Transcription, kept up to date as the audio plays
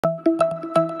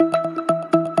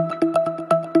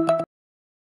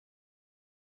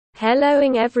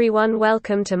Helloing everyone,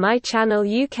 welcome to my channel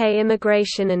UK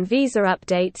Immigration and Visa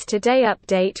Updates. Today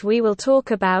update we will talk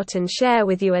about and share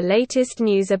with you a latest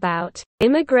news about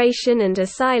immigration and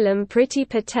asylum. Priti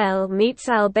Patel meets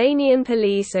Albanian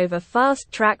police over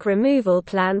fast-track removal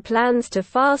plan. Plans to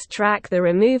fast-track the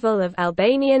removal of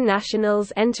Albanian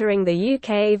nationals entering the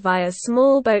UK via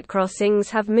small boat crossings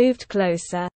have moved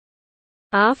closer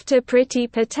after Priti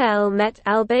Patel met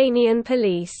Albanian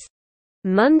police.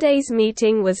 Monday's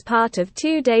meeting was part of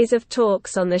 2 days of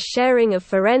talks on the sharing of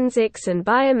forensics and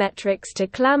biometrics to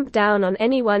clamp down on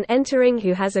anyone entering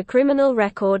who has a criminal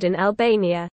record in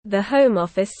Albania, the Home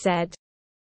Office said.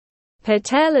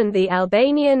 Patel and the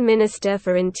Albanian Minister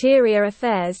for Interior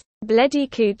Affairs, Bledi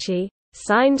Kuqi,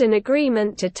 signed an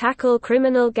agreement to tackle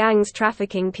criminal gangs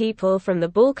trafficking people from the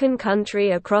Balkan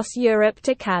country across Europe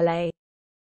to Calais.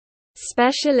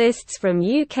 Specialists from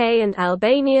UK and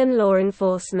Albanian law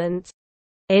enforcement,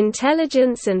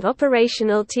 intelligence and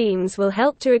operational teams will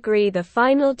help to agree the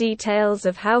final details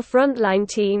of how frontline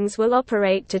teams will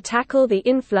operate to tackle the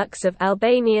influx of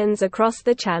Albanians across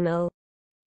the Channel.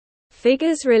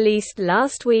 Figures released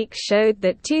last week showed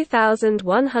that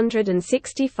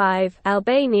 2,165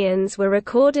 Albanians were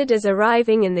recorded as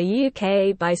arriving in the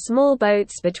UK by small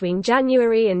boats between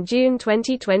January and June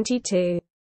 2022.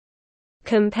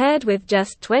 Compared with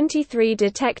just 23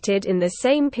 detected in the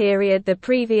same period the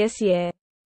previous year.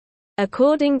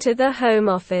 According to the Home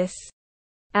Office,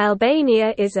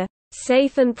 Albania is a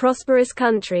safe and prosperous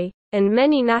country, and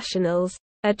many nationals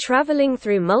are traveling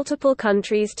through multiple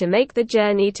countries to make the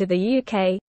journey to the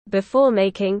UK, before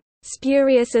making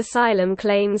spurious asylum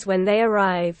claims when they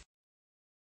arrive.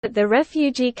 But the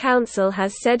Refugee Council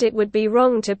has said it would be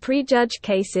wrong to prejudge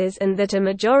cases and that a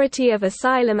majority of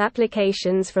asylum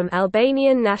applications from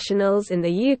Albanian nationals in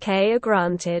the UK are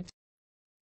granted.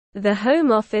 The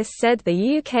Home Office said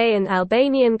the UK and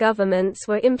Albanian governments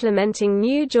were implementing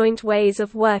new joint ways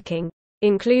of working,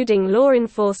 including law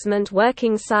enforcement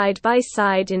working side by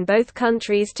side in both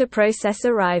countries to process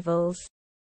arrivals,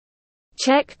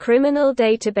 check criminal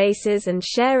databases and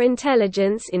share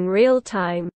intelligence in real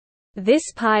time.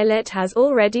 This pilot has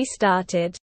already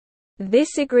started.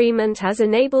 This agreement has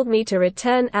enabled me to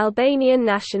return Albanian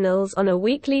nationals on a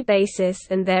weekly basis,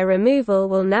 and their removal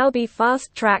will now be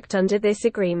fast-tracked under this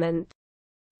agreement.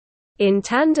 In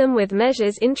tandem with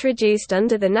measures introduced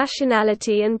under the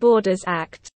Nationality and Borders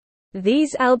Act,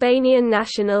 these Albanian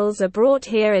nationals are brought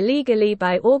here illegally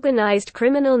by organized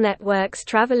criminal networks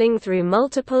traveling through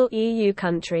multiple EU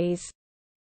countries.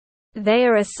 They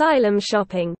are asylum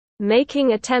shopping,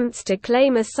 making attempts to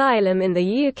claim asylum in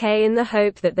the UK in the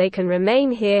hope that they can remain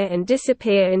here and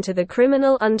disappear into the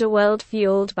criminal underworld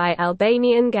fueled by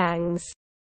Albanian gangs.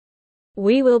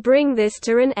 We will bring this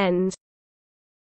to an end.